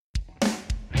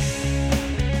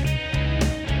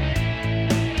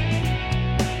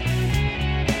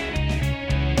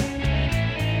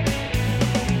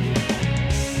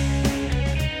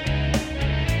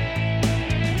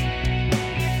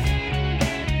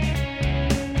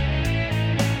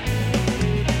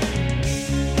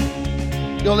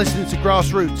You're listening to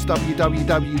Grassroots,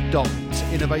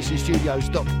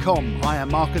 www.innovationstudios.com. I am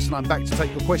Marcus and I'm back to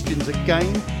take your questions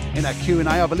again in our Q&A.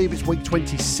 I believe it's week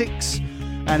 26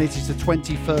 and it is the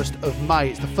 21st of May.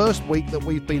 It's the first week that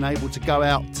we've been able to go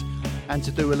out and to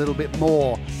do a little bit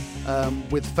more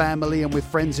with family and with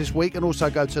friends this week, and also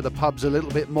go to the pubs a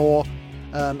little bit more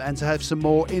and to have some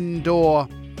more indoor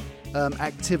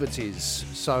activities.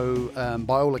 So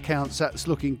by all accounts, that's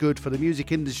looking good for the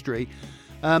music industry.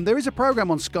 There is a programme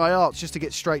on Sky Arts, just to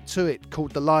get straight to it,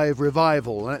 called The Live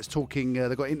Revival, and that's talking,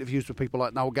 they've got interviews with people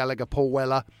like Noel Gallagher, Paul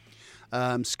Weller,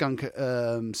 Skunk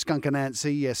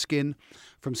Anansie, Skin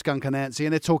from Skunk Anansie,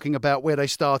 and they're talking about where they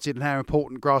started and how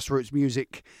important grassroots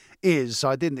music is. So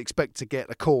I didn't expect to get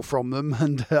a call from them,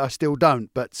 and I still don't,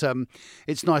 but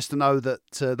it's nice to know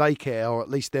that they care, or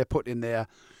at least they're putting their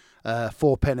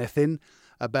fourpenneth in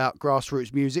about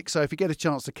grassroots music. So if you get a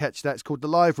chance to catch that, it's called The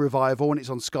Live Revival and it's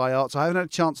on Sky Arts. I haven't had a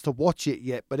chance to watch it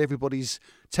yet, but everybody's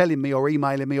telling me or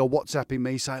emailing me or WhatsApping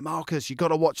me saying, Marcus, you got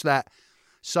to watch that.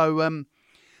 So I'm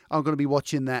going to be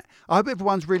watching that. I hope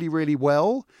everyone's really, really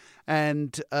well.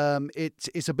 And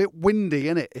it's a bit windy,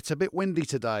 isn't it? It's a bit windy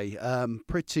today.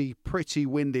 Pretty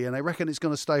windy. And I reckon it's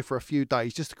going to stay for a few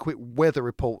days. Just a quick weather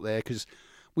report there, because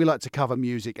we like to cover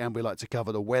music and we like to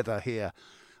cover the weather here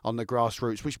on the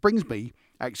Grassroots, which brings me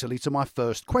actually to my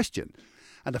first question.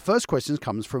 And the first question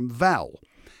comes from Val.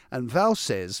 And Val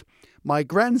says, my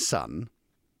grandson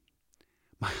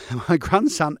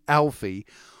Alfie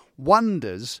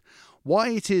wonders why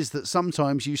it is that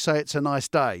sometimes you say it's a nice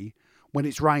day when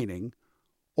it's raining,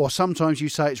 or sometimes you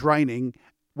say it's raining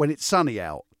when it's sunny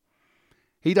out.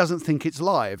 He doesn't think it's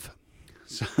live.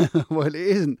 So, well, it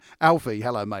isn't. Alfie,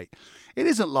 hello, mate. It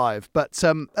isn't live, but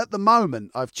at the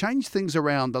moment, I've changed things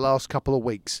around the last couple of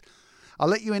weeks. I'll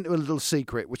let you into a little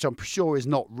secret, which I'm sure is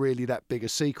not really that big a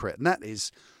secret, and that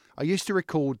is, I used to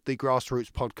record the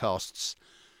Grassroots podcasts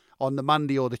on the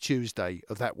Monday or the Tuesday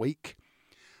of that week,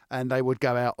 and they would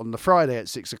go out on the Friday at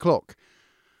 6 o'clock.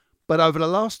 But over the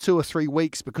last 2 or 3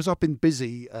 weeks, because I've been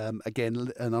busy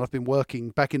again, and I've been working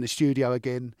back in the studio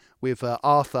again with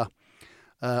Arthur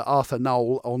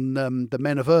Noel on the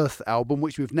Men of Earth album,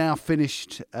 which we've now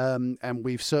finished, and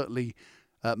we've certainly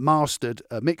mixed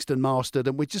and mastered,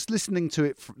 and we're just listening to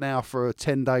it now for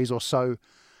 10 days or so,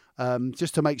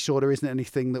 just to make sure there isn't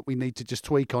anything that we need to just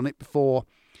tweak on it before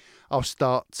I'll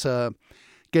start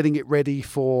getting it ready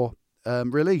for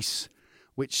release,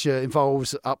 which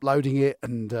involves uploading it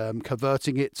and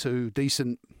converting it to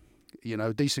decent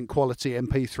quality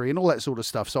MP3 and all that sort of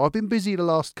stuff. So I've been busy the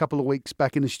last couple of weeks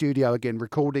back in the studio again,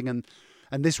 recording, and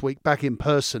this week back in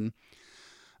person,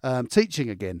 teaching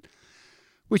again,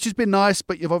 which has been nice.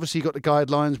 But you've obviously got the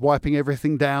guidelines, wiping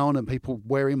everything down, and people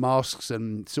wearing masks,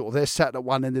 and sort of they're sat at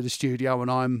one end of the studio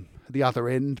and I'm at the other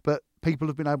end. But people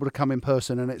have been able to come in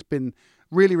person, and it's been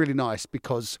really, really nice,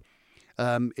 because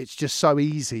it's just so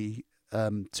easy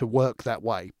to work that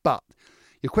way. But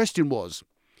your question was,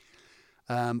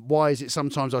 why is it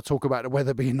sometimes I talk about the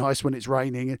weather being nice when it's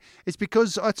raining? It's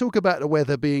because I talk about the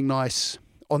weather being nice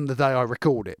on the day I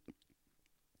record it.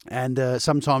 And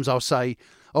sometimes I'll say,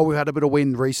 oh, we've had a bit of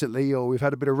wind recently, or we've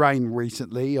had a bit of rain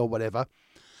recently, or whatever.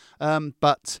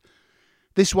 But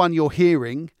this one you're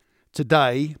hearing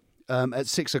today at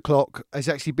 6 o'clock is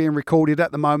actually being recorded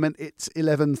at the moment. It's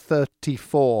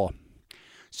 11:34.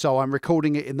 So I'm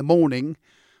recording it in the morning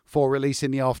for release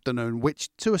in the afternoon, which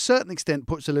to a certain extent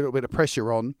puts a little bit of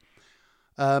pressure on.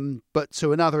 But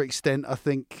to another extent, I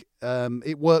think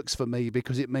it works for me,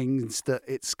 because it means that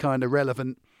it's kind of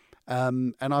relevant.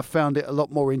 And I've found it a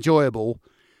lot more enjoyable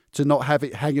to not have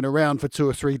it hanging around for 2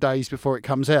 or 3 days before it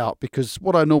comes out, because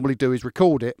what I normally do is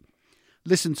record it,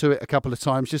 listen to it a couple of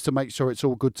times just to make sure it's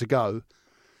all good to go.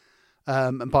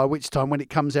 And by which time, when it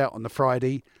comes out on the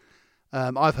Friday,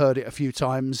 I've heard it a few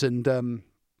times, and I'm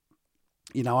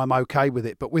okay with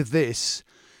it. But with this,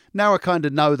 now I kind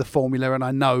of know the formula, and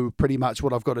I know pretty much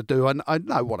what I've got to do. And I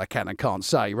know what I can and can't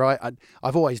say, right?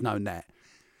 I've always known that.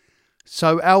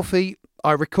 So, Alfie,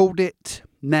 I record it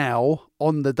now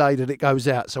on the day that it goes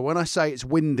out. So when I say it's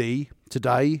windy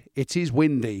today, it is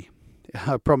windy.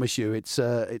 I promise you, it's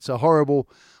a horrible,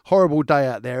 horrible day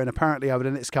out there. And apparently over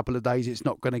the next couple of days, it's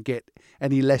not going to get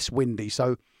any less windy.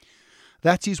 So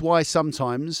that is why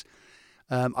sometimes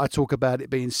I talk about it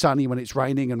being sunny when it's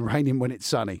raining and raining when it's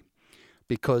sunny,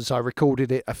 because I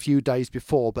recorded it a few days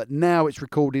before, but now it's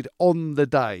recorded on the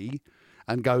day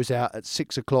and goes out at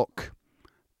 6 o'clock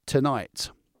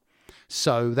tonight.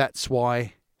 So that's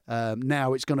why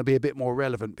now it's going to be a bit more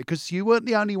relevant, because you weren't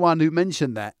the only one who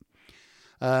mentioned that.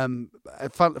 Funny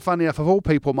enough, of all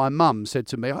people, my mum said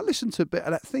to me, I listened to a bit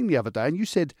of that thing the other day, and you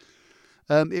said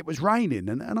it was raining,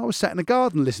 and I was sat in the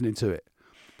garden listening to it.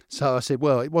 So I said,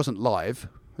 well, it wasn't live.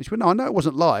 She went, no, I know it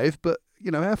wasn't live, but,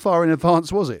 how far in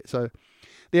advance was it? So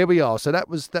there we are. So that's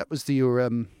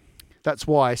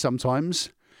why sometimes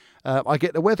I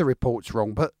get the weather reports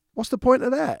wrong. But what's the point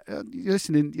of that? You're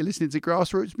listening to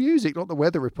grassroots music, not the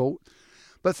weather report.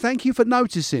 But thank you for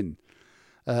noticing,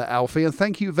 Alfie, and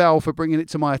thank you, Val, for bringing it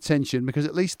to my attention, because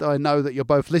at least I know that you're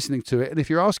both listening to it. And if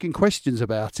you're asking questions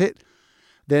about it,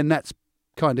 then that's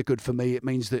kind of good for me. It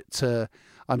means that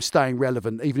I'm staying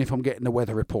relevant, even if I'm getting the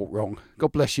weather report wrong.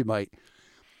 God bless you, mate.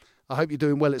 I hope you're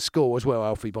doing well at school as well,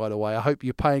 Alfie, by the way. I hope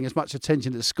you're paying as much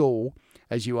attention to school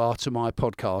as you are to my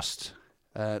podcast.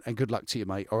 And good luck to you,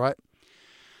 mate, all right?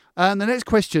 And the next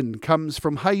question comes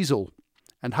from Hazel.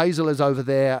 And Hazel is over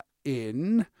there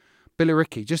in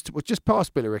Billericay, just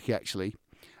past Billericay, actually.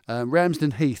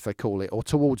 Ramsden Heath, they call it, or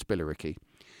towards Billericay.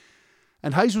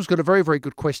 And Hazel's got a very, very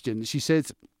good question. She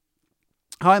says,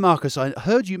 hi, Marcus, I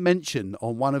heard you mention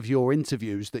on one of your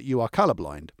interviews that you are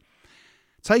colourblind.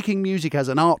 Taking music as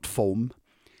an art form,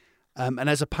 and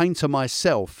as a painter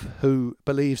myself who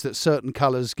believes that certain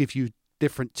colours give you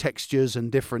different textures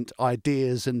and different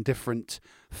ideas and different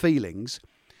feelings,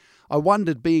 I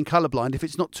wondered, being colourblind, if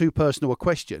it's not too personal a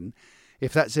question,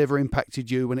 if that's ever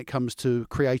impacted you when it comes to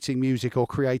creating music or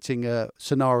creating a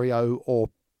scenario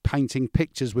or painting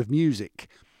pictures with music,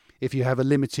 if you have a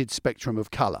limited spectrum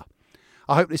of colour.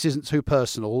 I hope this isn't too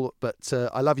personal, but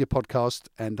I love your podcast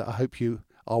and I hope you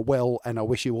are well, and I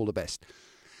wish you all the best.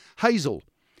 Hazel,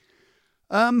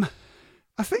 I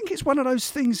think it's one of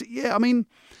those things that,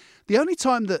 the only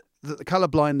time that the colour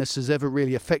blindness has ever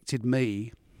really affected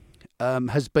me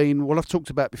has been, what I've talked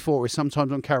about before, is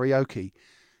sometimes on karaoke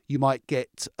you might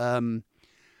get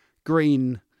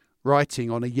green writing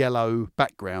on a yellow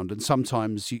background, and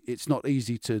sometimes it's not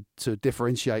easy to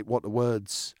differentiate what the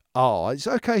words are. It's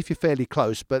okay if you're fairly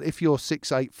close, but if you're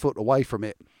 6-8 foot away from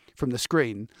the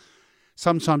screen,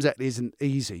 sometimes that isn't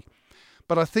easy.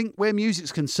 But I think where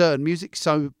music's concerned, music's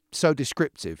so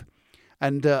descriptive.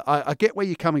 And I get where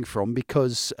you're coming from,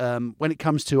 because when it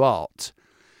comes to art,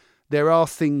 there are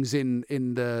things in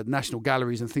the National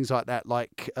Galleries and things like that,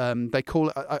 like they call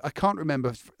it, I can't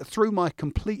remember, through my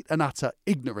complete and utter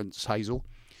ignorance, Hazel,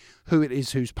 who it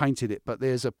is who's painted it, but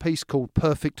there's a piece called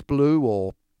Perfect Blue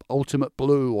or Ultimate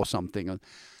Blue or something.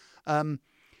 And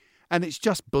it's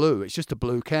just blue. It's just a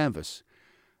blue canvas.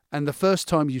 And the first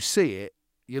time you see it,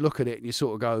 you look at it and you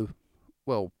sort of go,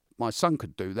 well, my son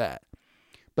could do that.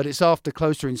 But it's after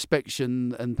closer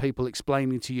inspection and people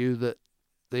explaining to you that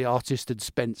the artist had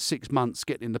spent 6 months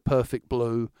getting the perfect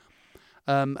blue.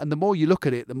 And the more you look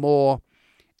at it, the more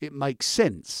it makes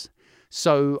sense.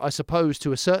 So I suppose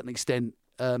to a certain extent,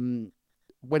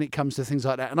 when it comes to things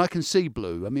like that, and I can see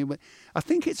blue. I mean, I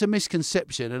think it's a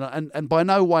misconception, and by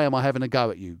no way am I having a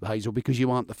go at you, Hazel, because you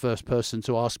aren't the first person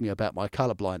to ask me about my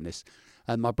colour blindness.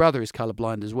 And my brother is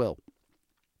colourblind as well.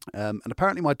 And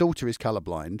apparently my daughter is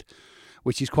colourblind,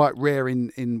 which is quite rare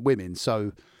in women.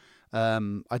 So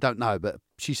I don't know, but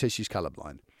she says she's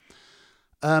colourblind.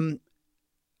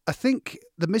 I think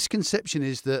the misconception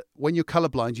is that when you're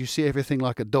colourblind, you see everything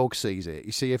like a dog sees it.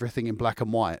 You see everything in black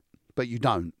and white, but you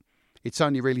don't. It's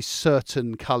only really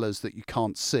certain colours that you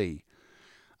can't see.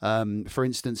 For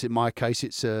instance, in my case,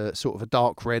 it's a sort of a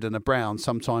dark red and a brown.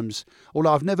 Sometimes,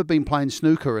 although I've never been playing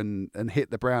snooker and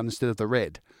hit the brown instead of the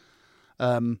red.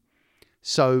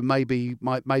 So maybe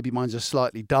mine's a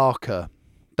slightly darker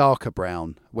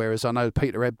brown. Whereas I know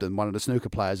Peter Ebdon, one of the snooker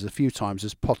players, a few times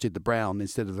has potted the brown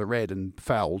instead of the red and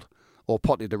fouled, or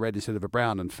potted the red instead of a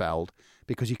brown and fouled,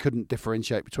 because he couldn't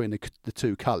differentiate between the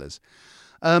two colours.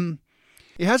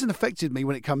 It hasn't affected me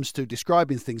when it comes to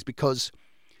describing things, because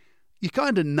you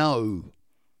kind of know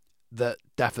that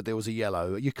daffodils are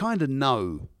yellow. You kind of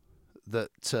know that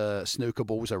snooker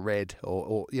balls are red,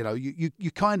 or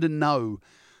you kind of know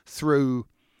through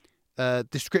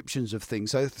descriptions of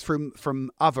things. So from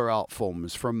other art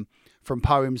forms, from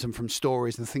poems and from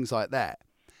stories and things like that,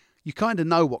 you kind of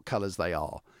know what colours they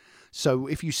are. So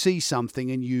if you see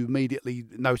something and you immediately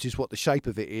notice what the shape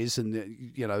of it is, and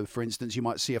for instance, you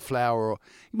might see a flower, or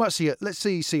you might see let's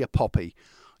say you see a poppy,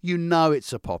 you know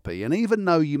it's a poppy, and even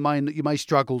though you may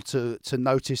struggle to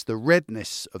notice the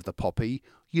redness of the poppy,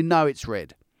 you know it's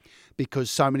red,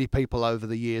 because so many people over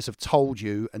the years have told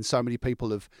you, and so many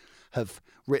people have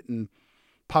written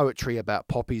poetry about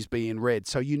poppies being red,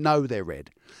 so you know they're red.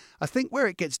 I think where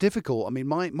it gets difficult, I mean,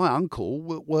 my uncle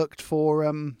worked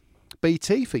for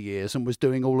BT for years and was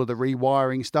doing all of the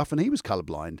rewiring stuff, and he was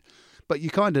colourblind. But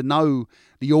you kind of know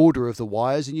the order of the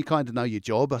wires, and you kind of know your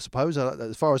job, I suppose.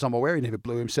 As far as I'm aware, he never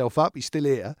blew himself up. He's still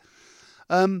here.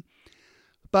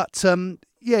 But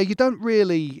yeah, you don't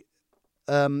really.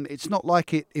 It's not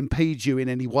like it impedes you in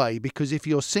any way, because if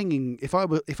you're singing, if I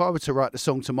were to write a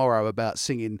song tomorrow about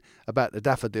singing about the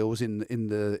daffodils in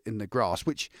the grass,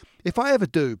 which if I ever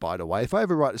do, by the way, if I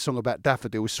ever write a song about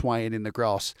daffodils swaying in the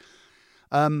grass,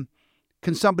 can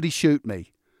somebody shoot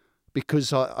me?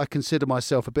 Because I consider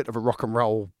myself a bit of a rock and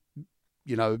roll,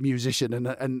 musician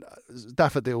and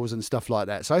daffodils and stuff like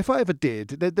that. So if I ever did,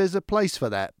 there's a place for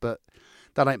that, but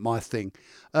that ain't my thing.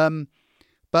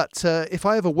 But if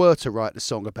I ever were to write a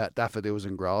song about daffodils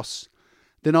and grass,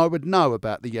 then I would know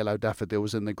about the yellow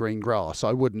daffodils and the green grass.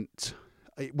 It wouldn't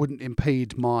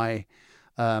impede my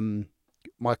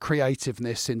my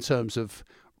creativeness in terms of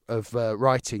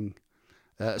writing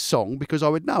a song, because I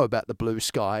would know about the blue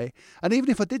sky. And even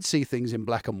if I did see things in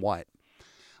black and white,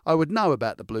 I would know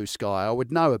about the blue sky. I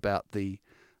would know about the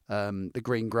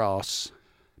green grass,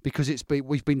 because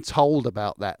we've been told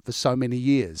about that for so many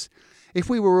years. If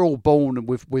we were all born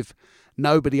with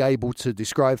nobody able to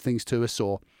describe things to us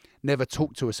or never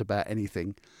talk to us about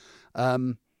anything,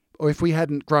 or if we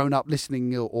hadn't grown up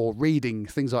listening or reading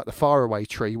things like the Faraway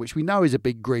Tree, which we know is a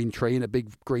big green tree in a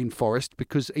big green forest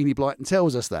because Enid Blyton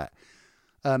tells us that.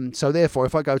 So therefore,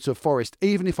 if I go to a forest,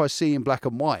 even if I see in black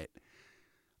and white,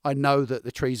 I know that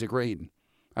the trees are green,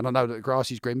 and I know that the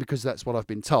grass is green because that's what I've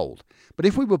been told. But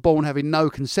if we were born having no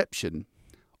conception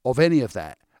of any of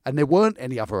that, and there weren't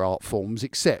any other art forms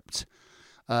except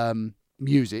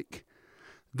music,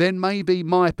 then maybe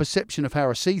my perception of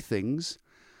how I see things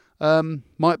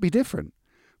might be different.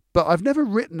 But I've never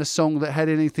written a song that had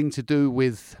anything to do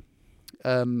with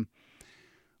being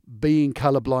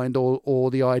colourblind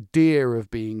or the idea of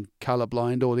being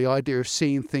colourblind or the idea of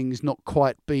seeing things not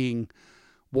quite being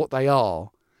what they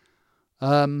are.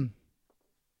 But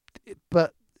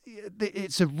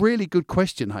it's a really good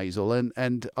question, Hazel,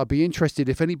 and I'd be interested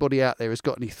if anybody out there has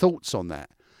got any thoughts on that.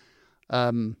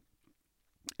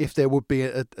 If there would be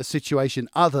a situation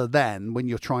other than when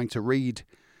you're trying to read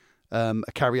a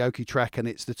karaoke track and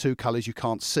it's the two colours you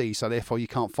can't see, so therefore you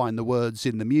can't find the words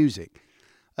in the music.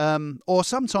 Or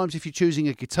sometimes if you're choosing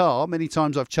a guitar, many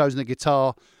times I've chosen a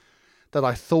guitar that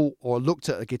I thought, or looked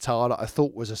at a guitar that I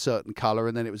thought was a certain colour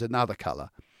and then it was another colour.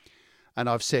 And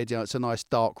I've said, it's a nice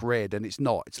dark red, and it's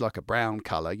not. It's like a brown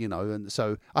colour, and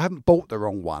so I haven't bought the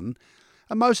wrong one.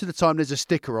 And most of the time there's a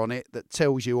sticker on it that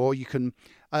tells you, or you can,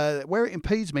 where it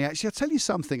impedes me, actually, I'll tell you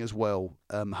something as well,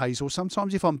 Hazel.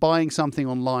 Sometimes if I'm buying something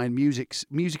online,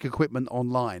 music equipment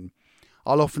online,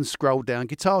 I'll often scroll down,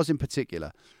 guitars in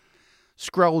particular,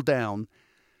 scroll down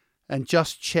and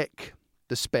just check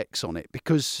the specs on it,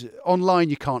 because online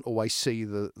you can't always see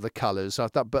the colours,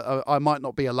 but I might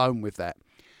not be alone with that.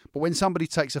 But when somebody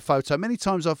takes a photo, many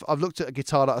times I've looked at a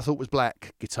guitar that I thought was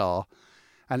black guitar,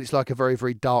 and it's like a very,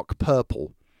 very dark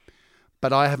purple.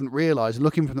 But I haven't realised,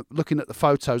 looking at the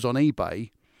photos on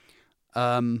eBay,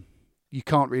 you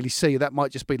can't really see. That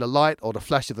might just be the light or the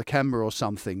flash of the camera or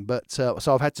something. But so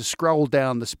I've had to scroll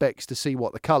down the specs to see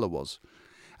what the colour was.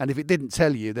 And if it didn't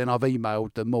tell you, then I've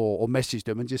emailed them or messaged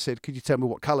them and just said, could you tell me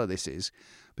what colour this is?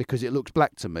 Because it looks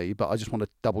black to me, but I just want to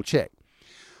double check.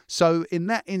 So in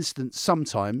that instance,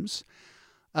 sometimes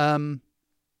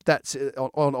that's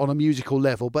on a musical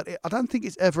level, but I don't think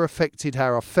it's ever affected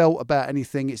how I felt about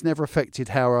anything. It's never affected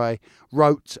how I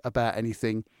wrote about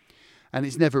anything, and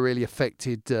it's never really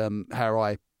affected how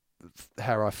I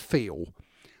feel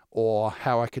or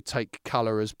how I could take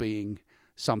colour as being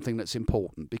something that's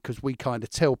important, because we kind of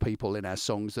tell people in our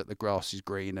songs that the grass is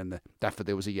green and the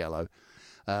daffodils are yellow.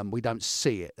 We don't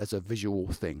see it as a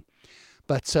visual thing,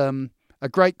 but a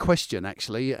great question,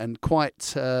 actually, and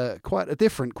quite a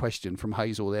different question from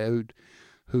Hazel there,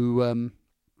 who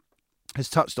has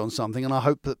touched on something, and I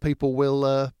hope that people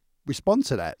will respond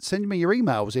to that. Send me your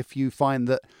emails if you find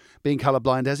that being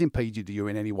colourblind has impeded you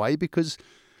in any way, because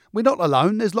we're not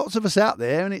alone. There's lots of us out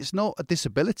there, and it's not a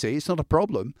disability. It's not a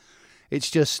problem. It's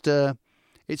just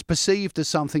it's perceived as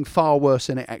something far worse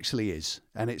than it actually is,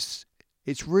 and it's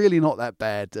really not that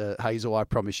bad, Hazel, I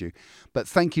promise you. But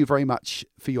thank you very much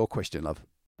for your question, love.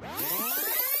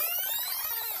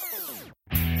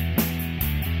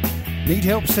 Need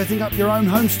help setting up your own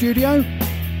home studio?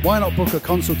 Why not book a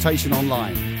consultation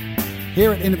online?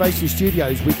 Here at Innovation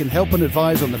Studios, we can help and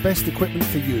advise on the best equipment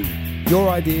for you, your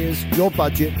ideas, your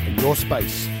budget, and your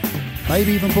space.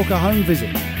 Maybe even book a home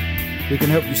visit. We can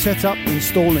help you set up,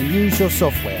 install, and use your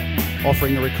software,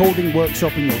 offering a recording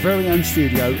workshop in your very own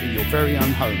studio in your very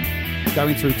own home,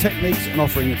 going through techniques and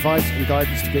offering advice and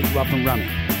guidance to get you up and running.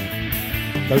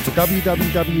 Go to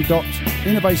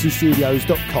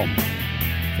www.innovationstudios.com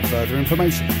for further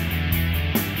information.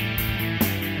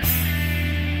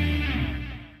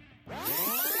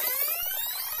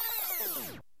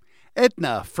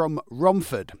 Edna from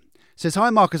Romford says,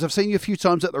 "Hi Marcus, I've seen you a few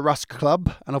times at the Rusk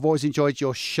Club and I've always enjoyed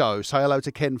your show. Say hello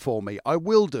to Ken for me." I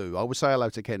will do. I will say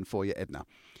hello to Ken for you, Edna.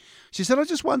 She said, "I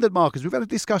just wondered, Marcus, we've had a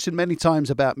discussion many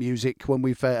times about music when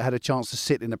we've had a chance to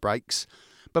sit in the breaks,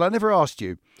 but I never asked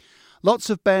you. Lots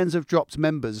of bands have dropped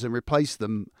members and replaced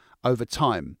them over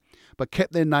time, but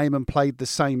kept their name and played the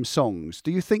same songs. Do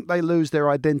you think they lose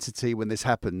their identity when this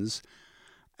happens?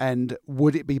 And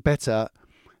would it be better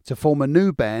to form a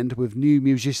new band with new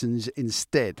musicians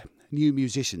instead?" New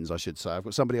musicians, I should say. I've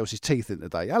got somebody else's teeth in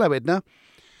today. Hello, Edna.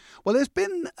 Well, there's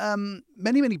been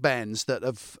many bands that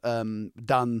have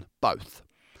done both.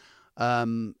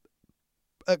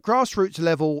 At grassroots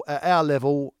level, at our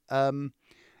level,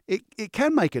 it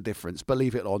can make a difference,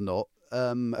 believe it or not.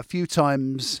 A few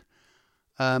times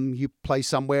you play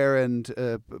somewhere and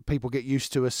people get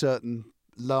used to a certain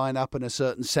line-up and a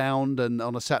certain sound and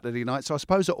on a Saturday night. So I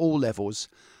suppose at all levels.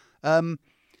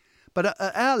 But at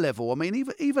our level, I mean,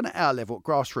 even at our level, at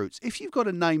grassroots, if you've got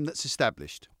a name that's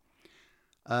established,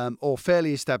 or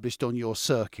fairly established on your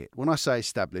circuit. When I say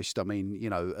established, I mean, you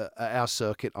know, at our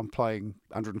circuit, I'm playing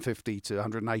 150 to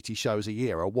 180 shows a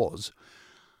year, I was.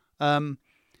 And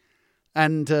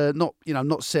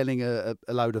not selling a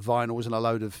load of vinyls and a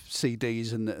load of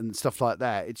CDs and stuff like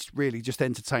that. It's really just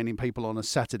entertaining people on a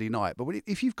Saturday night. But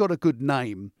if you've got a good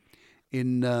name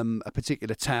in a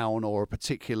particular town or a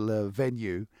particular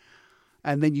venue,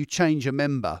 and then you change a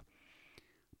member,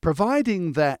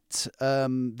 providing that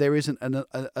there isn't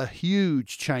a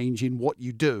huge change in what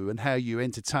you do and how you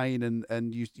entertain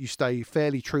and you stay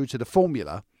fairly true to the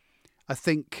formula, I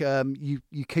think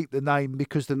you keep the name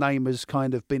because the name has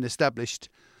kind of been established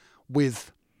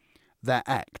with that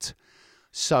act.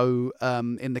 So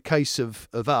in the case of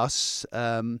us,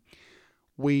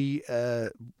 we're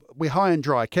high and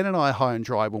dry. Ken and I are high and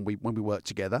dry when we work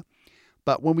together,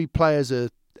 but when we play as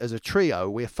a trio,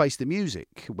 we're Face the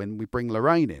Music when we bring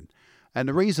Lorraine in. And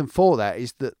the reason for that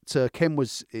is that Ken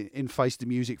was in Face the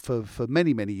Music for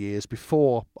many, many years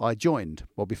before I joined,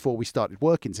 or before we started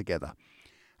working together.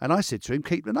 And I said to him,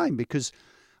 keep the name, because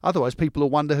otherwise people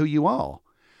will wonder who you are.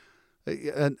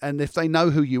 And if they know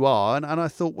who you are, and I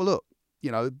thought, well, look, you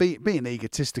know, being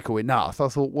egotistical enough, I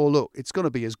thought, well, look, it's going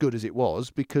to be as good as it was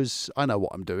because I know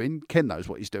what I'm doing. Ken knows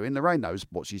what he's doing. Lorraine knows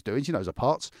what she's doing. She knows her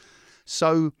parts.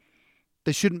 So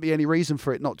there shouldn't be any reason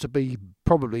for it not to be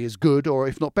probably as good or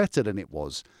if not better than it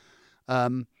was.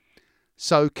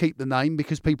 So keep the name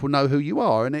because people know who you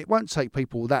are, and it won't take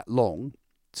people that long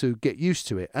to get used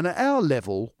to it. And at our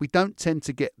level, we don't tend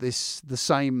to get the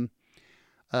same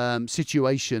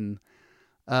situation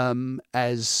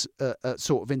as at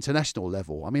sort of international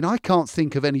level. I mean, I can't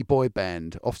think of any boy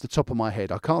band off the top of my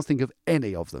head. I can't think of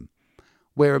any of them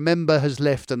where a member has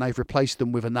left and they've replaced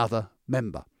them with another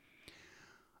member.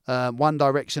 One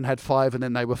Direction had 5 and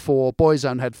then they were 4.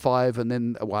 Boyzone had 5 and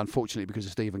then, well, unfortunately because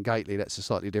of Stephen Gately, that's a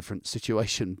slightly different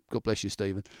situation. God bless you,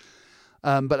 Stephen.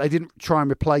 But they didn't try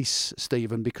and replace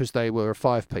Stephen because they were a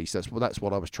 5-piece. That's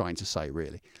what I was trying to say,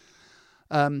 really.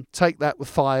 Take that with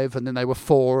 5 and then they were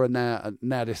 4 and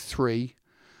now they're 3.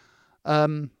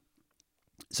 So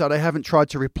they haven't tried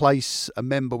to replace a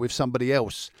member with somebody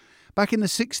else. Back in the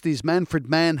 60s, Manfred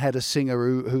Mann had a singer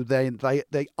who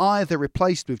they either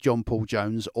replaced with John Paul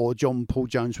Jones or John Paul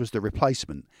Jones was the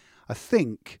replacement. I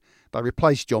think they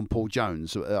replaced John Paul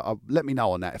Jones. Let me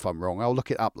know on that if I'm wrong. I'll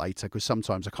look it up later because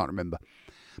sometimes I can't remember.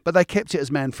 But they kept it as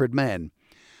Manfred Mann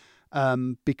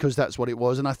because that's what it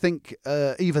was. And I think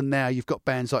even now you've got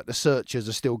bands like The Searchers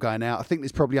are still going out. I think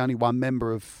there's probably only one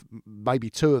member of maybe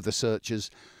 2 of The Searchers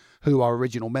who are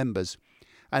original members.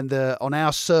 And on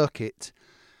our circuit,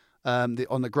 on the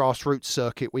grassroots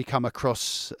circuit, we come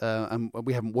across, and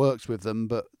we haven't worked with them,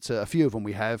 but a few of them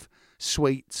we have,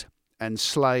 Sweet and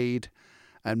Slade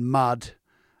and Mud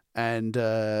and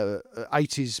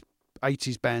 80s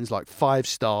bands like Five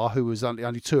Star, who was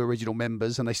only 2 original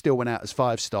members, and they still went out as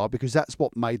Five Star because that's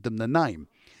what made them the name.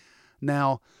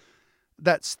 Now,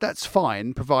 that's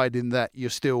fine, providing that you're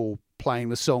still playing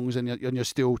the songs and you're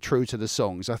still true to the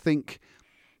songs. I think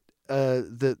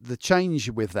the change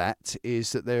with that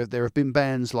is that there have been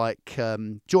bands like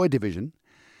Joy Division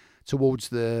towards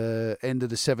the end of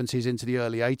the 70s into the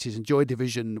early 80s, and Joy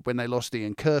Division, when they lost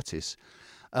Ian Curtis,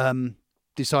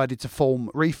 decided to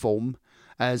reform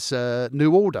as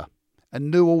New Order.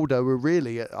 And New Order were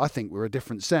really, I think, were a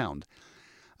different sound.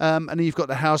 And then you've got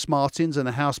the House Martins, and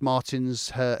the House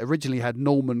Martins originally had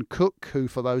Norman Cook, who,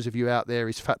 for those of you out there,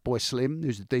 is Fatboy Slim,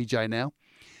 who's the DJ now.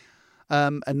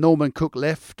 And Norman Cook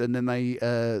left, and then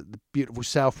the Beautiful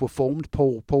South were formed.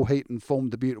 Paul Heaton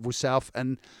formed the Beautiful South,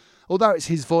 and although it's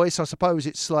his voice, I suppose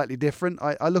it's slightly different.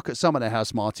 I look at some of their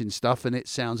House Martin stuff and it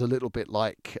sounds a little bit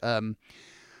like The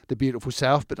Beautiful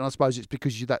South, but I suppose it's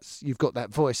because you've got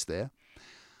that voice there.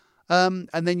 And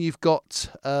then you've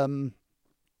got other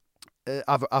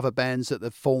bands that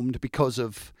have formed because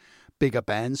of bigger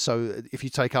bands. So if you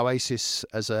take Oasis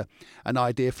as an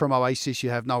idea, from Oasis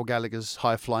you have Noel Gallagher's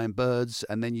High Flying Birds,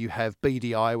 and then you have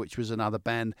BDI, which was another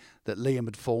band that Liam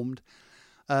had formed.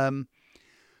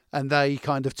 And they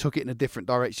kind of took it in a different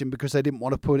direction because they didn't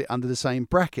want to put it under the same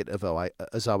bracket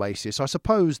as Oasis. I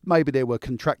suppose maybe there were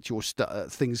contractual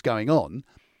things going on,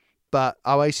 but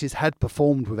Oasis had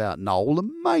performed without Noel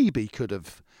and maybe could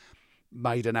have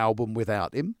made an album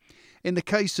without him. In the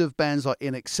case of bands like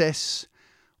INXS,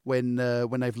 when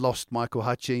they've lost Michael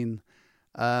Hutchין,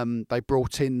 they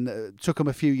brought in, took them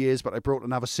a few years, but they brought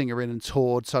another singer in and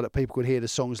toured so that people could hear the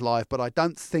songs live. But I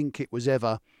don't think it was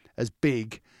ever as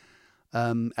big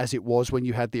as it was when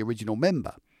you had the original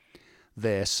member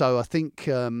there. So I think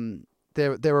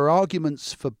there are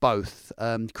arguments for both.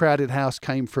 Crowded House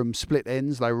came from Split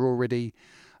Enz. They were already,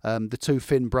 the two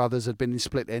Finn brothers had been in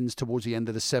Split Enz towards the end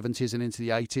of the 70s and into the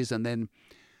 80s, and then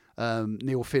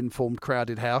Neil Finn formed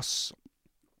Crowded House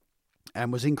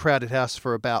and was in Crowded House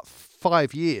for about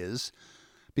 5 years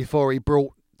before he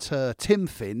brought Tim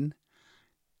Finn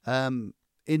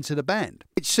into the band.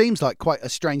 It seems like quite a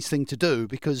strange thing to do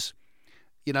because,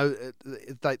 you know,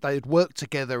 they had worked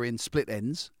together in Split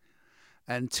Enz,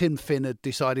 and Tim Finn had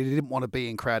decided he didn't want to be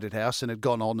in Crowded House and had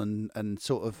gone on and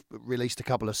sort of released a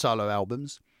couple of solo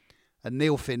albums. And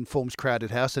Neil Finn forms Crowded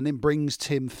House and then brings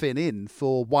Tim Finn in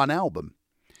for one album,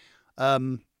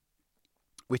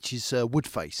 which is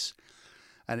Woodface.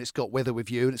 And it's got Weather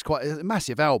With You, and it's quite a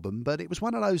massive album, but it was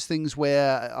one of those things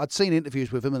where I'd seen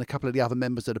interviews with him and a couple of the other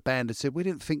members of the band had said we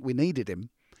didn't think we needed him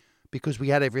because we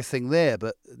had everything there,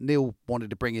 but Neil wanted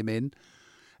to bring him in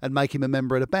and make him a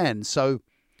member of the band. So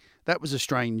that was a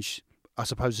strange, I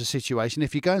suppose, a situation.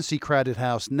 If you go and see Crowded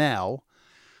House now,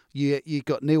 you've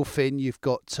got Neil Finn, you've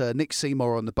got Nick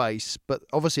Seymour on the bass, but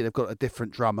obviously they've got a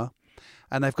different drummer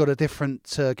and they've got a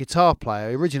different guitar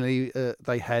player. Originally,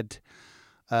 they had...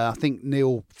 I think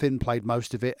Neil Finn played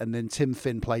most of it, and then Tim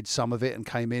Finn played some of it and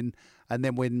came in. And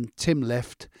then when Tim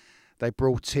left, they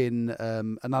brought in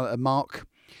another Mark.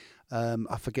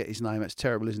 I forget his name. It's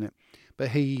terrible, isn't it?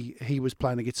 But he was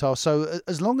playing the guitar. So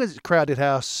as long as it's Crowded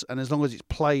House and as long as it's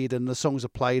played and the songs are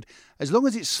played, as long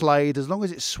as it's Slade, as long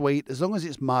as it's Sweet, as long as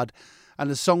it's Mud, and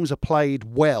the songs are played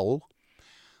well,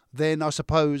 then I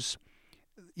suppose,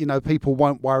 you know, people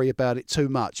won't worry about it too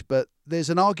much. But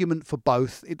there's an argument for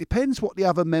both. It depends what the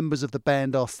other members of the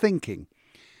band are thinking.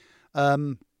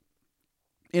 In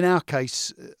our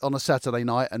case, on a Saturday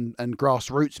night and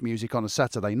grassroots music on a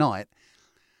Saturday night,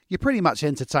 you're pretty much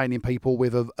entertaining people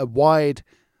with a wide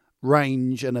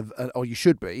range or you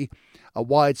should be, a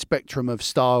wide spectrum of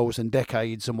styles and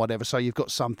decades and whatever. So you've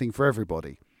got something for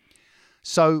everybody.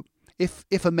 So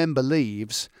if a member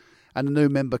leaves and a new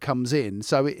member comes in,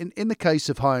 so in the case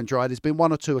of High and Dry, there's been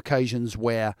one or two occasions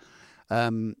where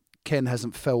Ken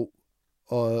hasn't felt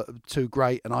too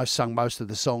great and I've sung most of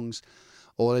the songs,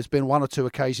 or there's been one or two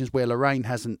occasions where Lorraine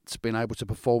hasn't been able to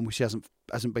perform because she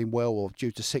hasn't been well or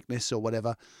due to sickness or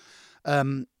whatever.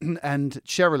 And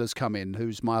Cheryl has come in,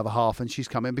 who's my other half, and she's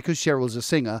come in because Cheryl's a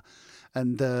singer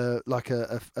and like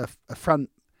a front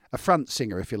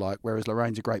singer, if you like, whereas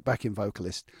Lorraine's a great backing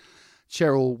vocalist.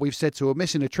 Cheryl, we've said to her,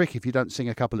 missing a trick if you don't sing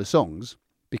a couple of songs,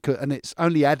 and it's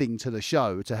only adding to the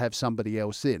show to have somebody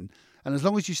else in. And as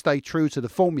long as you stay true to the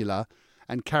formula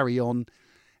and carry on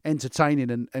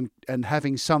entertaining and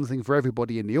having something for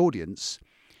everybody in the audience,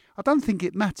 I don't think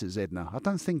it matters, Edna. I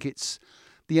don't think it's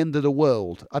the end of the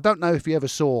world. I don't know if you ever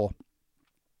saw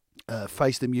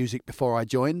Face the Music before I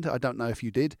joined. I don't know if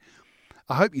you did.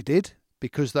 I hope you did,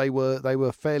 because they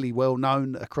were fairly well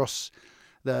known across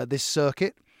this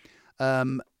circuit.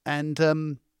 But I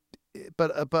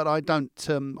don't.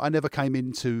 I never came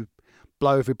in to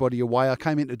blow everybody away. I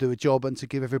came in to do a job and to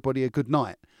give everybody a good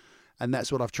night, and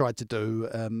that's what I've tried to do.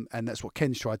 And that's what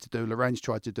Ken's tried to do. Lorraine's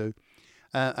tried to do,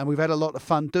 and we've had a lot of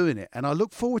fun doing it. And I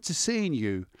look forward to seeing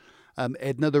you,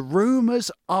 Edna. The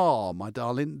rumours are, my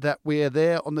darling, that we're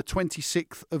there on the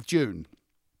 26th of June,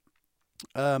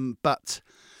 but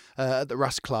at the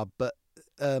Rust Club. But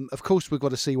of course, we've got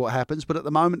to see what happens. But at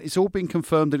the moment, it's all been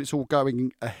confirmed and it's all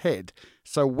going ahead.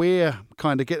 So we're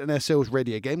kind of getting ourselves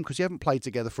ready again because we haven't played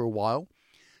together for a while.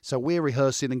 So we're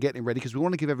rehearsing and getting ready because we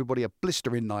want to give everybody a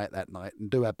blistering night that night and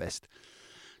do our best.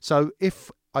 So if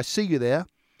I see you there,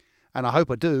 and I hope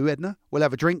I do, Edna, we'll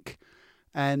have a drink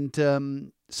and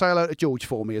say hello to George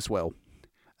for me as well.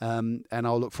 And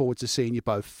I'll look forward to seeing you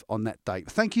both on that date.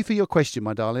 Thank you for your question,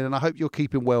 my darling, and I hope you're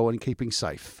keeping well and keeping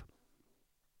safe.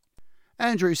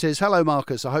 Andrew says, hello,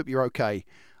 Marcus. I hope you're okay.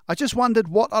 I just wondered,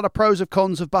 what are the pros and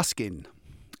cons of busking?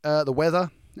 The weather.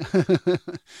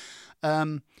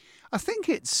 I think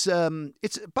it's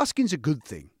busking's a good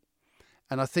thing.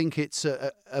 And I think it's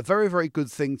a very, very good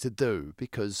thing to do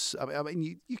because, I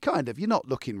mean, you're not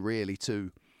looking really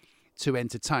to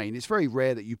entertain. It's very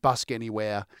rare that you busk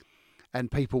anywhere and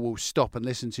people will stop and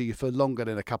listen to you for longer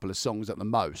than a couple of songs at the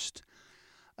most.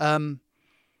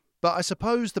 But I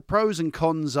suppose the pros and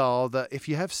cons are that if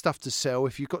you have stuff to sell,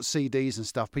 if you've got CDs and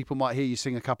stuff, people might hear you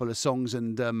sing a couple of songs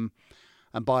and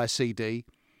buy a CD.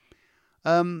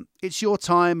 It's your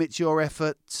time, it's your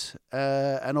effort,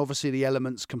 and obviously the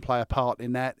elements can play a part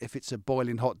in that. If it's a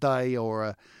boiling hot day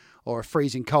or a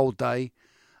freezing cold day,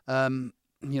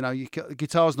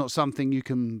 guitar's not something you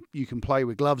can play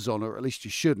with gloves on, or at least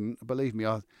you shouldn't. Believe me,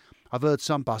 I've heard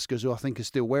some buskers who I think are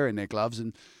still wearing their gloves,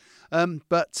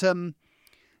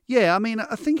 yeah, I mean,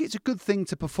 I think it's a good thing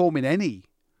to perform in any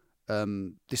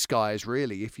disguise,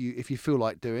 really. If you feel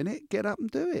like doing it, get up and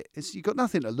do it. You've got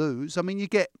nothing to lose. I mean, you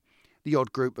get the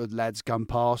odd group of lads come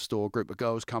past or a group of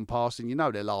girls come past, and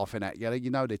they're laughing at you.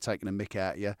 They're taking a mick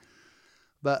at you.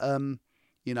 But and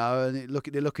they're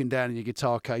looking down in your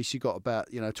guitar case. You've got about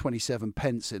 27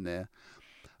 pence in there.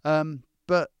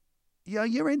 But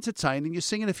you're entertaining. You're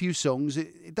singing a few songs.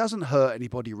 It doesn't hurt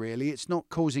anybody really. It's not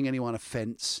causing anyone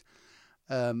offence.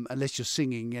 Unless you're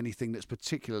singing anything that's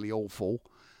particularly awful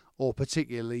or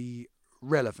particularly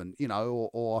relevant,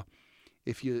 or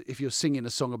if you're singing a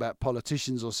song about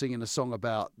politicians or singing a song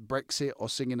about Brexit or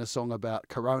singing a song about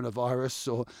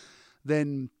coronavirus,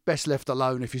 then best left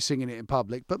alone if you're singing it in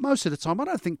public. But most of the time, I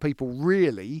don't think people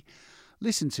really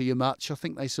listen to you much. I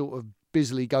think they sort of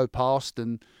busily go past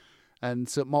and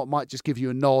so might just give you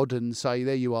a nod and say,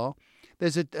 there you are.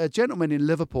 There's a gentleman in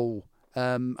Liverpool,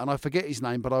 and I forget his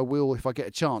name, but I will, if I get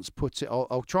a chance, put it.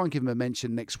 I'll try and give him a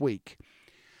mention next week.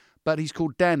 But he's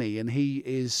called Danny, and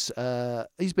he's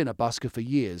been a busker for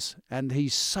years, and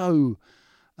he's so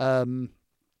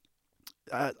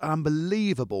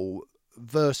unbelievable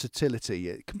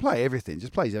versatility. He can play everything,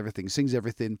 just plays everything, sings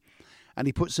everything, and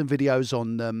he puts some videos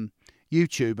on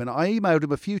YouTube. And I emailed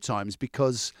him a few times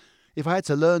because if I had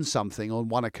to learn something on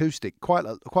one acoustic, quite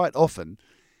often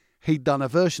he'd done a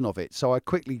version of it. So I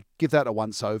quickly give that a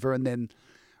once over and then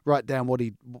write down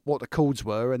what the chords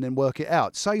were and then work it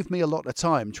out. Saved me a lot of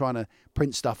time trying to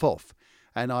print stuff off.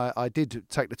 And I did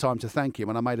take the time to thank him,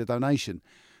 and I made a donation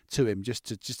to him just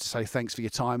to say thanks for your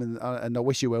time and I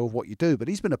wish you well with what you do. But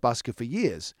he's been a busker for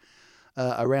years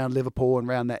around Liverpool and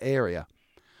around that area.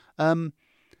 And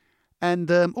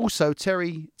also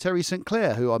Terry St.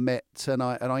 Clair, who I met and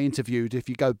I interviewed. If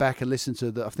you go back and listen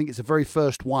to I think it's the very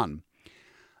first one.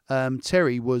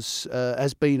 Terry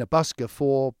has been a busker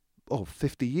for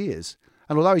 50 years.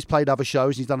 And although he's played other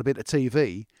shows and he's done a bit of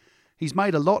TV, he's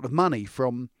made a lot of money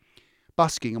from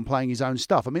busking and playing his own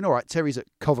stuff. I mean, all right, Terry's at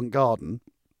Covent Garden.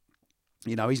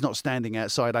 He's not standing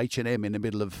outside H&M in the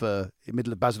middle of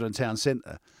Basildon Town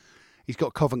Centre. He's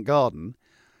got Covent Garden.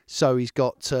 So he's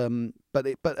got, but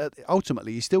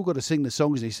ultimately he's still got to sing the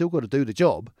songs and he's still got to do the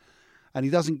job. And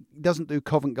he doesn't do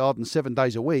Covent Garden 7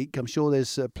 days a week. I'm sure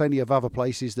there's plenty of other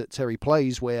places that Terry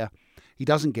plays where he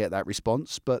doesn't get that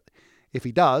response. But if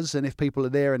he does, and if people are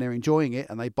there and they're enjoying it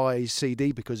and they buy his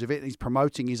CD because of it, and he's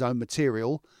promoting his own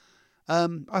material,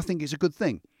 I think it's a good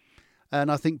thing. And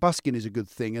I think busking is a good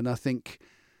thing. And I think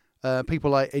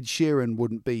people like Ed Sheeran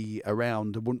wouldn't be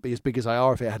around, wouldn't be as big as they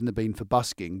are if it hadn't been for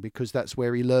busking, because that's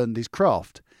where he learned his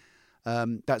craft.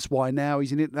 That's why now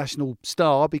he's an international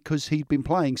star, because he'd been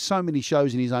playing so many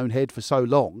shows in his own head for so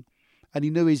long, and he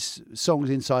knew his songs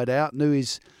inside out, knew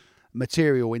his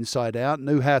material inside out,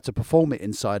 knew how to perform it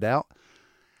inside out.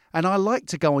 And I like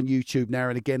to go on YouTube now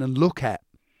and again and look at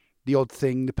the odd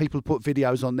thing. The people put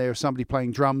videos on there of somebody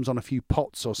playing drums on a few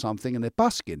pots or something and they're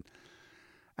busking.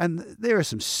 And there are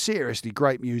some seriously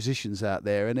great musicians out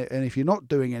there. And if you're not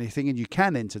doing anything and you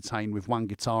can entertain with one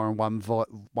guitar and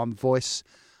one voice,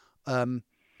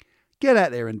 get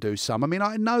out there and do some. I mean,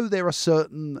 I know there are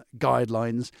certain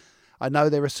guidelines. I know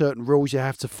there are certain rules you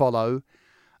have to follow.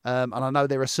 And I know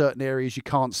there are certain areas you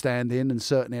can't stand in and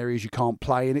certain areas you can't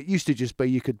play. And it used to just be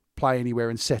you could play anywhere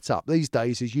and set up. These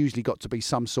days, there's usually got to be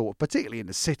some sort of, particularly in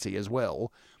the city as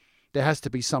well, there has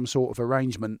to be some sort of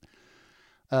arrangement.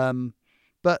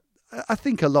 But I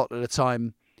think a lot of the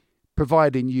time,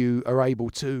 providing you are able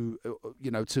to,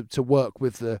 to work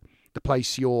with the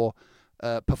place you're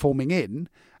performing in,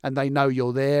 and they know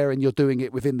you're there and you're doing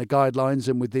it within the guidelines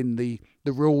and within the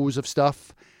rules of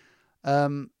stuff,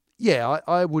 yeah,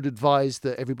 I would advise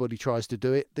that everybody tries to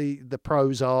do it. The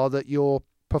pros are that you're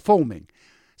performing.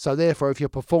 So therefore, if you're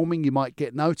performing, you might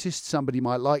get noticed. Somebody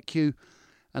might like you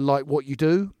and like what you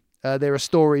do. There are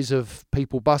stories of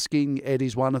people busking.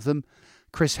 Eddie's one of them.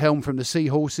 Chris Helm from the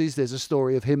Seahorses, there's a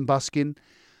story of him busking.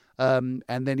 And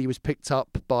then he was picked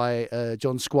up by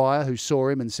John Squire, who saw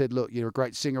him and said, look, you're a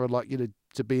great singer. I'd like you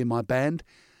to be in my band.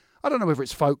 I don't know whether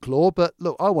it's folklore, but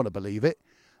look, I want to believe it.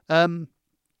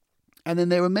 And then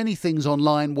there are many things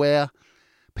online where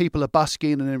people are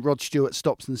busking and then Rod Stewart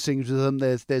stops and sings with them.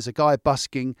 There's a guy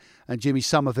busking and Jimmy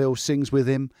Somerville sings with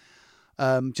him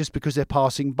just because they're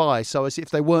passing by. So as if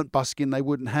they weren't busking, they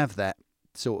wouldn't have that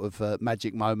sort of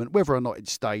magic moment. Whether or not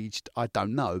it's staged, I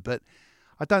don't know. But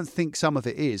I don't think some of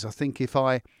it is. I think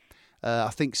I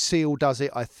think Seal does it.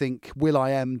 I think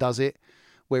will.i.am does it,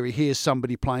 where he hears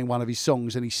somebody playing one of his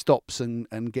songs and he stops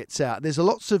and gets out. There's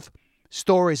lots of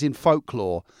stories in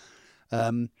folklore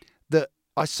that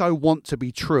I so want to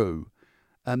be true.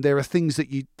 And there are things that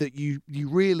you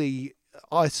really,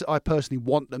 I personally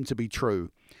want them to be true.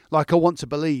 Like I want to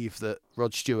believe that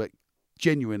Rod Stewart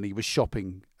genuinely was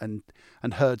shopping and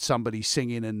heard somebody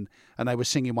singing and they were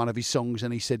singing one of his songs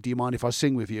and he said, do you mind if I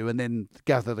sing with you? And then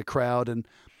gathered a crowd and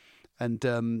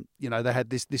they had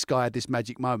this guy had this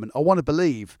magic moment. I want to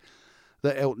believe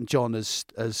that Elton John has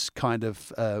kind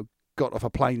of got off a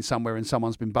plane somewhere and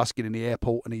someone's been busking in the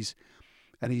airport and he's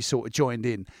sort of joined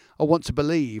in. I want to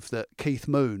believe that Keith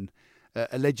Moon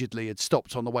allegedly had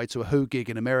stopped on the way to a Who gig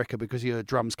in America because he heard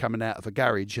drums coming out of a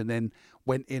garage and then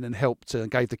went in and helped and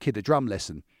gave the kid a drum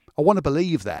lesson. I want to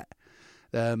believe that.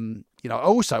 I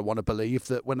also want to believe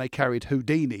that when they carried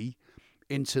Houdini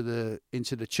into the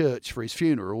church for his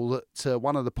funeral, that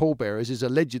one of the pallbearers is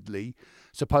allegedly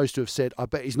supposed to have said, I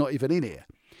bet he's not even in here,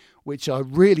 which I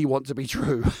really want to be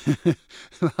true.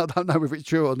 I don't know if it's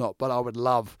true or not, but I would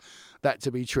love that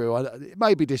to be true. It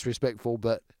may be disrespectful,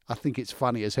 but I think it's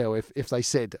funny as hell if they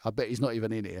said, I bet he's not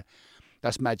even in here.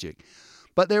 That's magic.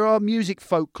 But there are music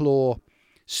folklore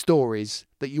stories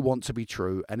that you want to be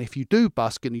true. And if you do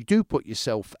busk and you do put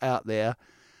yourself out there,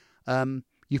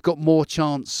 you've got more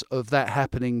chance of that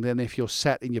happening than if you're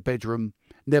sat in your bedroom,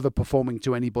 never performing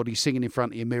to anybody, singing in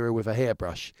front of your mirror with a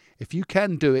hairbrush. If you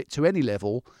can do it to any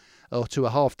level or to a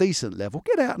half-decent level,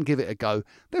 get out and give it a go.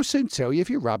 They'll soon tell you if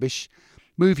you're rubbish,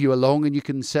 move you along and you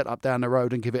can set up down the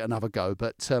road and give it another go.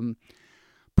 But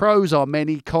pros are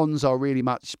many, cons are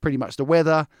pretty much the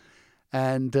weather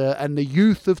and the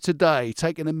youth of today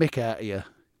taking a mick out of you.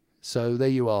 So there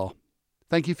you are.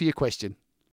 Thank you for your question.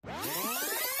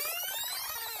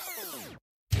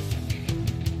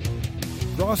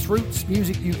 Grassroots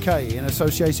Music UK, in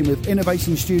association with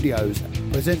Innovation Studios,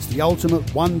 presents the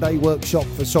ultimate one-day workshop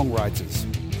for songwriters.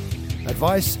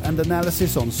 Advice and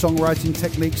analysis on songwriting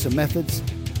techniques and methods,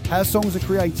 how songs are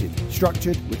created,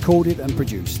 structured, recorded and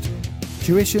produced.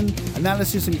 Tuition,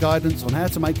 analysis and guidance on how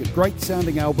to make a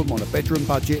great-sounding album on a bedroom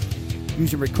budget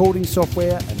using recording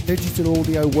software and digital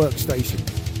audio workstation.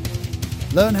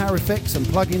 Learn how effects and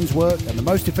plugins work and the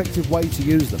most effective way to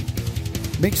use them.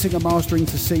 Mixing and mastering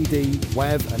to CD,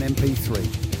 WAV and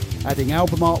MP3. Adding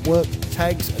album artwork,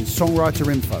 tags and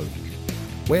songwriter info.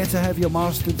 Where to have your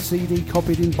mastered CD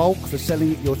copied in bulk for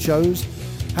selling at your shows.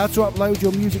 How to upload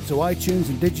your music to iTunes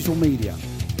and digital media.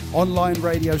 Online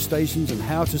radio stations and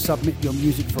how to submit your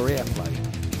music for airplay.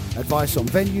 Advice on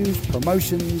venues,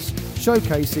 promotions,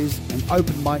 showcases and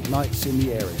open mic nights in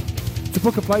the area. To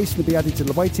book a place and be added to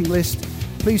the waiting list,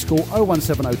 please call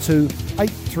 01702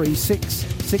 836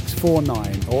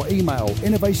 649 or email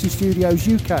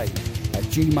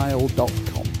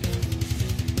innovationstudiosuk@gmail.com.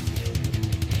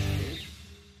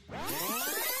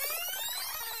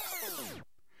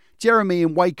 Jeremy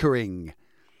in Wakering.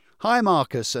 Hi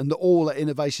Marcus and all at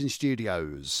Innovation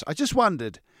Studios. I just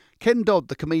wondered, Ken Dodd,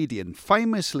 the comedian,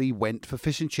 famously went for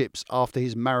fish and chips after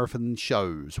his marathon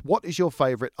shows. What is your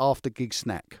favourite after-gig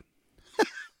snack?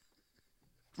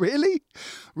 Really?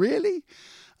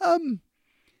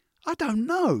 I don't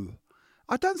know.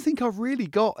 I don't think I've really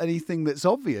got anything that's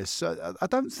obvious. I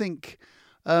don't think,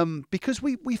 because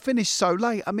we finished so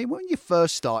late. I mean, when you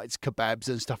first start, it's kebabs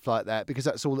and stuff like that, because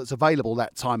that's all that's available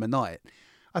that time of night.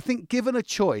 I think given a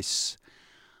choice,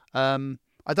 I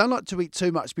don't like to eat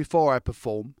too much before I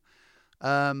perform.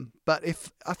 But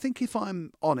if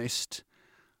I'm honest,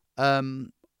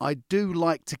 I do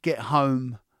like to get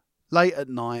home late at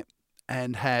night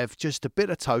and have just a bit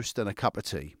of toast and a cup of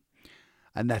tea.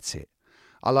 And that's it.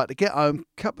 I like to get home,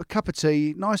 cup of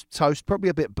tea, nice toast, probably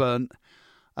a bit burnt.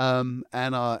 And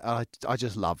I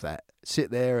just love that.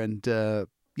 Sit there and,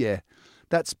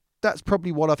 that's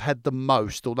probably what I've had the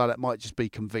most, although that might just be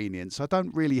convenience. I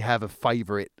don't really have a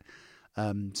favourite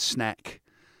snack,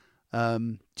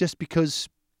 just because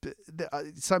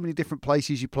so many different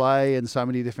places you play and so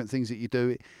many different things that you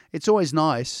do. It's always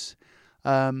nice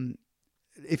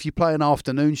if you play an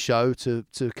afternoon show to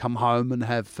come home and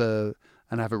have a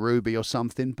Ruby or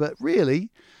something. But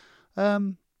really,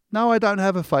 no, I don't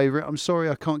have a favourite. I'm sorry,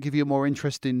 I can't give you a more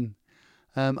interesting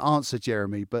answer,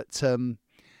 Jeremy. But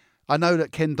I know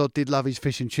that Ken Dodd did love his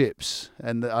fish and chips,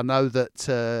 and I know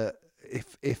that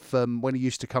if when he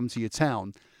used to come to your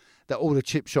town, that all the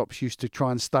chip shops used to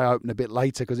try and stay open a bit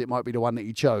later because it might be the one that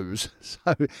he chose.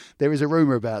 So there is a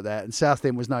rumour about that, and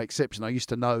Southend was no exception. I used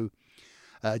to know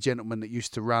a gentleman that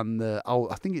used to run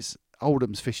I think it's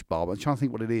Oldham's Fish Bar. I'm trying to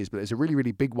think what it is, but it's a really,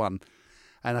 really big one.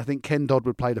 And I think Ken Dodd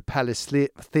would play the Palace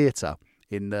Theatre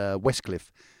in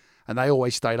Westcliff, and they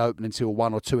always stayed open until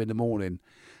 1 or 2 in the morning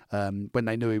when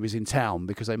they knew he was in town,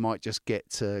 because they might just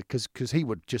get because he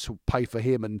would just pay for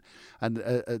him and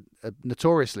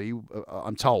notoriously,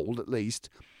 I'm told at least,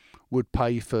 would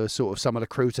pay for sort of some of the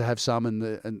crew to have some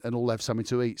and all have something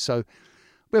to eat. So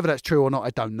whether that's true or not,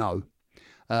 I don't know.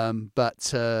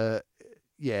 But I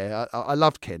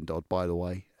loved Ken Dodd, by the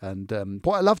way, and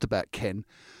what I loved about Ken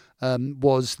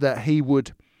was that he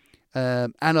would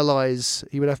analyse.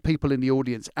 He would have people in the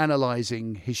audience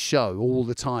analysing his show all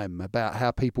the time about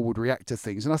how people would react to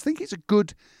things, and I think it's a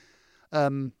good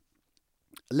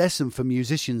lesson for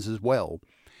musicians as well,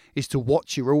 is to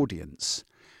watch your audience.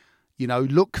 You know,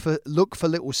 look for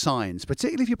little signs,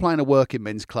 particularly if you're playing a working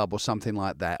men's club or something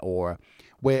like that, or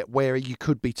where you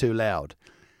could be too loud.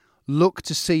 Look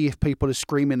to see if people are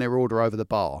screaming their order over the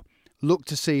bar. Look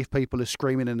to see if people are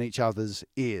screaming in each other's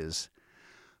ears,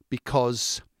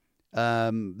 because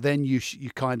then you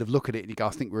kind of look at it and you go, I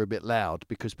think we're a bit loud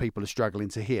because people are struggling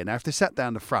to hear. Now, if they're sat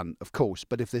down the front, of course,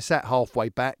 but if they're sat halfway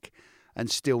back and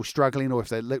still struggling, or if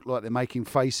they look like they're making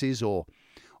faces or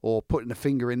putting a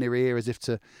finger in their ear as if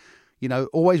to,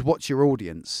 always watch your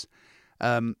audience.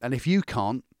 And if you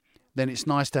can't, then it's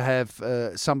nice to have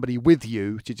somebody with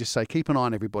you to just say, keep an eye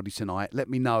on everybody tonight. Let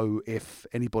me know if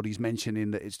anybody's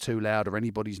mentioning that it's too loud, or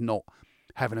anybody's not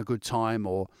having a good time,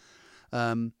 or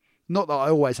not that I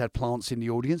always had plants in the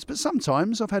audience, but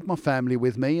sometimes I've had my family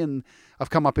with me, and I've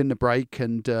come up in the break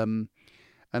and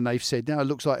they've said, no, it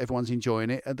looks like everyone's enjoying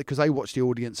it, because they watch the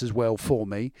audience as well for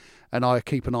me, and I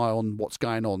keep an eye on what's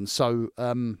going on. So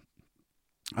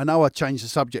I know I changed the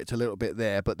subject a little bit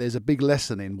there, but there's a big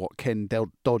lesson in what Ken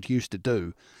Dodd used to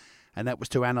do, and that was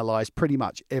to analyse pretty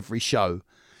much every show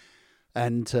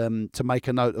and to make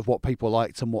a note of what people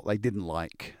liked and what they didn't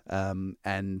like.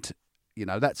 And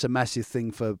that's a massive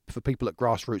thing for people at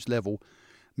grassroots level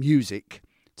music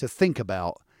to think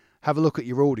about. Have a look at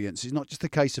your audience. It's not just a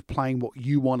case of playing what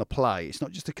you want to play. It's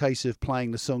not just a case of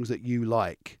playing the songs that you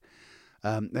like.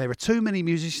 There are too many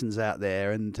musicians out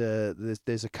there, and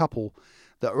there's a couple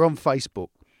that are on Facebook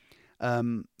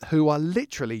who are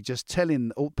literally just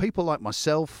telling people like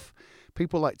myself,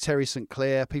 people like Terry St.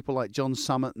 Clair, people like John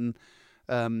Summerton,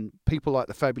 people like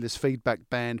the Fabulous Feedback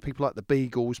Band, people like the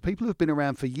Beagles, people who've been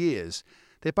around for years.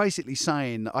 They're basically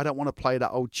saying, I don't want to play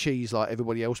that old cheese like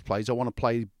everybody else plays. I want to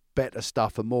play better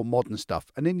stuff and more modern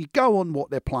stuff. And then you go on what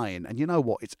they're playing, and you know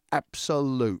what? It's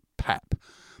absolute pap.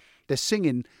 They're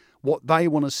singing what they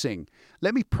want to sing.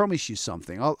 Let me promise you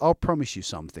something. I'll promise you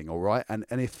something, all right? And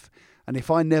if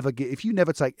you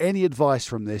never take any advice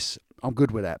from this, I'm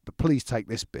good with that. But please take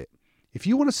this bit. If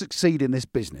you want to succeed in this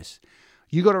business,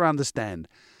 you got to understand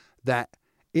that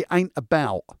it ain't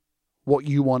about what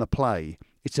you want to play.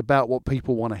 It's about what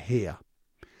people want to hear.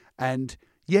 And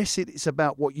yes, it's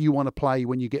about what you want to play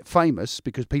when you get famous,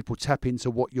 because people tap into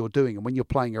what you're doing. And when you're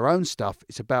playing your own stuff,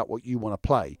 it's about what you want to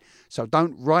play. So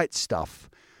don't write stuff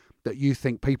that you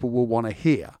think people will want to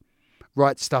hear.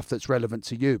 Write stuff that's relevant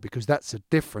to you, because that's a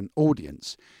different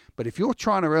audience. But if you're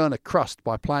trying to earn a crust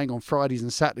by playing on Fridays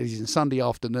and Saturdays and Sunday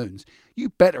afternoons, you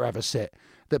better have a set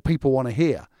that people want to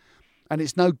hear. And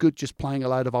it's no good just playing a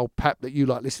load of old pap that you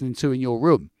like listening to in your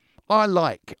room. I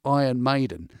like Iron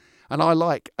Maiden, and I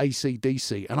like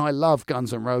AC/DC, and I love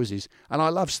Guns N' Roses, and I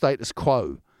love Status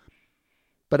Quo.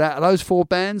 But out of those 4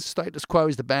 bands, Status Quo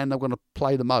is the band I'm going to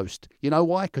play the most. You know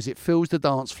why? Because it fills the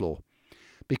dance floor.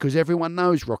 Because everyone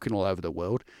knows Rocking All Over the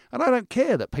World. And I don't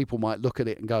care that people might look at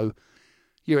it and go,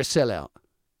 you're a sellout.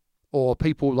 Or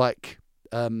people like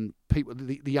the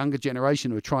younger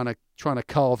generation who are trying to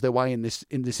carve their way in this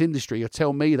industry, or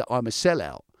tell me that I'm a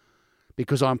sellout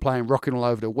because I'm playing Rocking All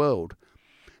Over the World.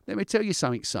 Let me tell you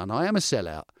something, son. I am a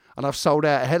sellout. And I've sold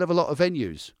out a hell of a lot of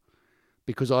venues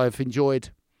because I've enjoyed...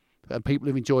 and people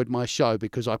have enjoyed my show,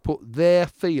 because I put their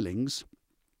feelings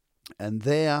and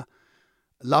their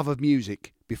love of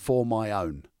music before my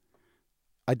own.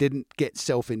 I didn't get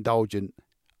self-indulgent.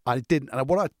 I didn't. And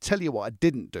what I tell you what I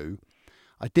didn't do,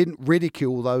 I didn't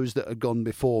ridicule those that had gone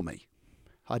before me.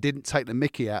 I didn't take the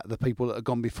mickey out of the people that had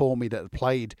gone before me that had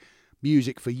played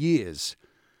music for years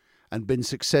and been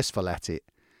successful at it.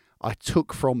 I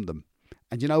took from them.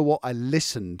 And you know what? I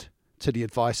listened to the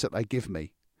advice that they give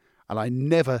me. And I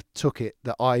never took it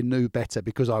that I knew better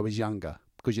because I was younger.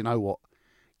 Because you know what?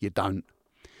 You don't.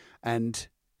 And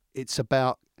it's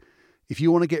about, if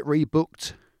you want to get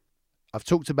rebooked, I've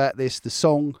talked about this, the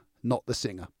song, not the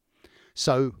singer.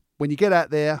 So when you get out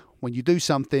there, when you do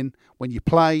something, when you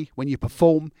play, when you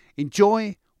perform,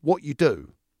 enjoy what you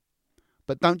do.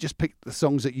 But don't just pick the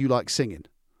songs that you like singing.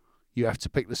 You have to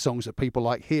pick the songs that people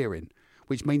like hearing,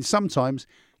 which means sometimes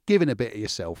giving a bit of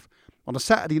yourself. On a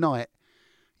Saturday night,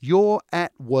 you're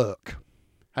at work.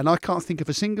 And I can't think of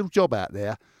a single job out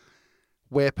there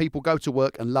where people go to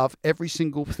work and love every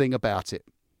single thing about it.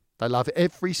 They love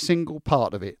every single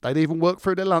part of it. They'd even work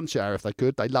through their lunch hour if they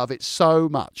could. They love it so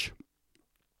much.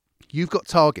 You've got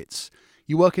targets.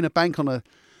 You work in a bank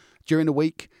during the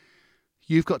week,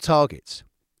 you've got targets.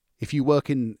 If you work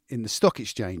in the stock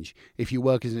exchange, if you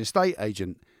work as an estate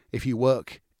agent, if you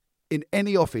work in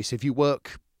any office, if you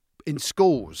work in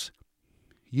schools,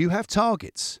 you have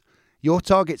targets. Your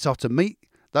targets are to meet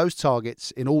those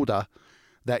targets in order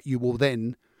that you will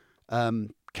then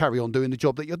carry on doing the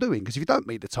job that you're doing. Because if you don't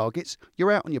meet the targets,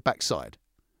 you're out on your backside.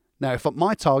 Now, if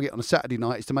my target on a Saturday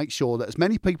night is to make sure that as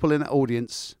many people in that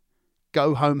audience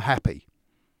go home happy.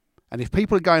 And if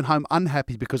people are going home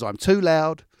unhappy because I'm too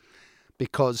loud,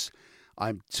 because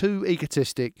I'm too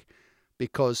egotistic,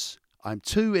 because I'm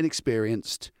too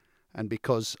inexperienced, and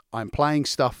because I'm playing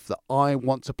stuff that I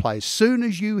want to play, as soon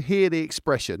as you hear the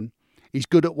expression, he's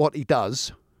good at what he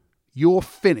does, you're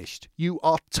finished. You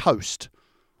are toast.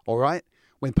 All right?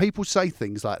 When people say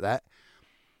things like that,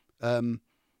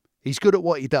 he's good at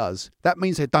what he does, that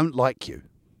means they don't like you.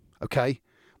 Okay?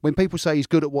 When people say he's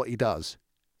good at what he does,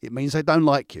 it means they don't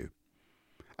like you.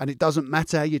 And it doesn't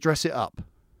matter how you dress it up.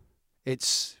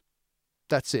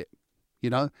 That's it.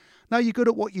 You know? No, you're good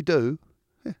at what you do.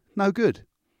 No good.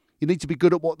 You need to be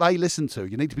good at what they listen to.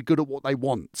 You need to be good at what they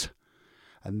want.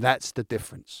 And that's the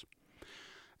difference.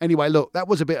 Anyway, look, that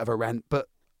was a bit of a rant, but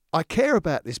I care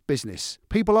about this business.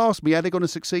 People ask me how they're going to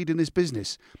succeed in this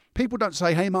business. People don't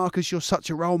say, hey, Marcus, you're such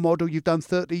a role model. You've done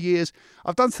 30 years.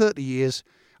 I've done 30 years.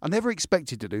 I never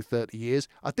expected to do 30 years.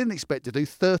 I didn't expect to do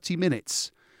 30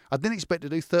 minutes. I didn't expect to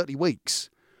do 30 weeks.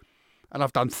 And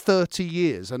I've done 30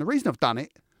 years. And the reason I've done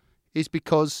it is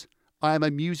because I am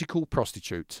a musical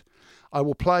prostitute. I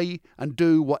will play and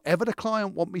do whatever the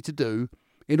client want me to do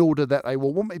in order that they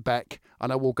will want me back,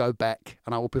 and I will go back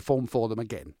and I will perform for them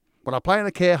again. When I play in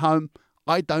a care home,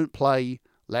 I don't play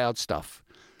loud stuff.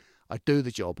 I do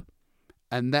the job.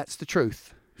 And that's the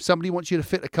truth. If somebody wants you to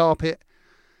fit a carpet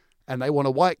and they want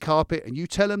a white carpet and you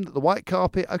tell them that the white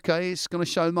carpet, okay, it's going to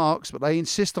show marks, but they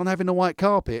insist on having a white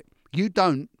carpet, you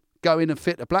don't go in and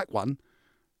fit a black one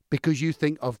because you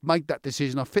think, I've made that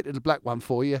decision, I've fitted a black one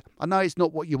for you. I know it's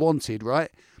not what you wanted, right?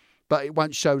 But it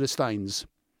won't show the stains.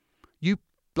 You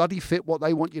bloody fit what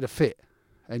they want you to fit.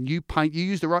 And you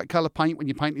use the right colour paint when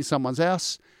you're painting someone's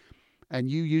house, and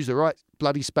you use the right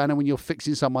bloody spanner when you're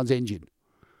fixing someone's engine.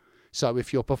 So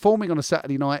if you're performing on a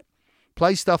Saturday night,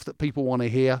 play stuff that people want to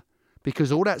hear,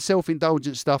 because all that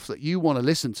self-indulgent stuff that you want to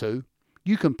listen to,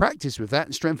 you can practice with that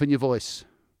and strengthen your voice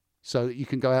so that you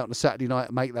can go out on a Saturday night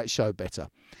and make that show better.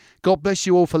 God bless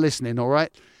you all for listening, all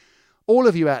right? All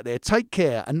of you out there, take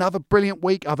care. Another brilliant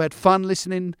week. I've had fun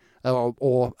listening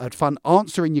or had fun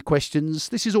answering your questions.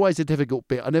 This is always a difficult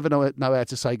bit. I never know how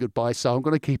to say goodbye, so I'm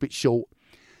going to keep it short.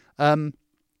 I'll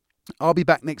be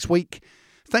back next week.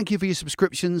 Thank you for your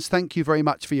subscriptions. Thank you very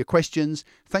much for your questions.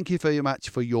 Thank you very much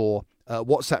for your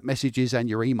WhatsApp messages and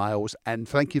your emails. And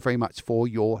thank you very much for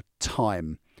your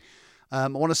time. I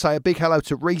want to say a big hello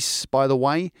to Reese, by the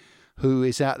way, who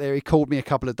is out there. He called me a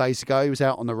couple of days ago. He was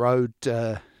out on the road.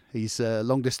 He's a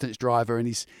long-distance driver, and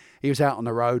he was out on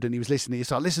the road, and he was listening. He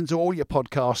said, I listen to all your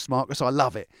podcasts, Marcus. I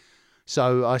love it.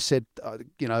 So I said, I'll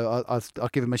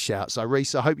give him a shout. So,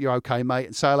 Reese, I hope you're okay, mate,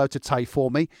 and say hello to Tay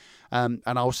for me, and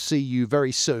I'll see you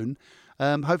very soon,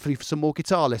 hopefully for some more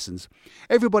guitar lessons.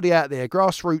 Everybody out there,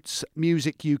 Grassroots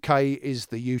Music UK is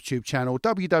the YouTube channel.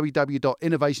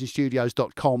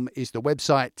 www.innovationstudios.com is the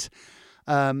website.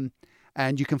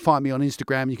 And you can find me on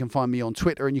Instagram, you can find me on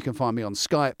Twitter, and you can find me on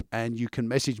Skype, and you can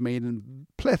message me in a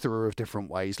plethora of different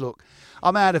ways. Look,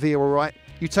 I'm out of here, all right?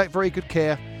 You take very good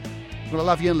care. I'm going to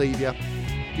love you and leave you.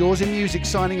 Yours in Music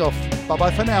signing off.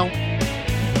 Bye-bye for now.